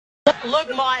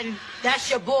Look, Martin, that's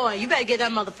your boy. You better get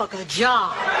that motherfucker a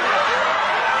job.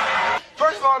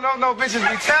 First of all, no bitches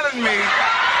be telling me.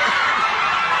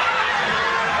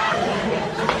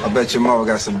 I bet your mama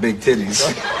got some big titties.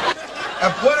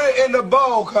 I put it in the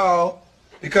bowl, Cole,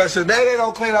 because today they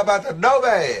don't clean up after no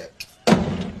bad.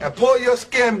 And pull your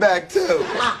skin back, too.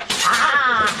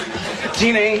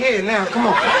 Gina ain't here now. Come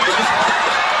on.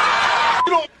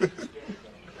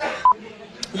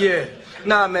 Yeah.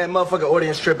 Nah, man. Motherfucker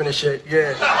audience tripping and shit.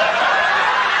 Yeah.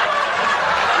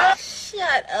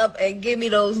 Shut up and give me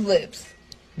those lips.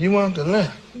 You want the lip?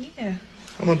 Yeah.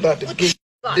 I'm about to get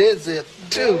dizzy,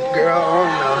 too, girl, on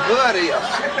the hoodie,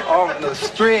 on the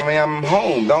street. I mean, I'm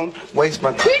home. Don't waste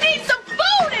my time. We need some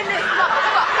food in this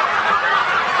motherfucker.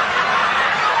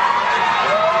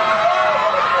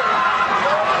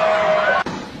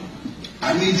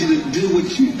 I need you to do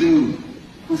what you do.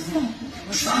 What's that?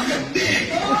 Suck a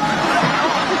dick.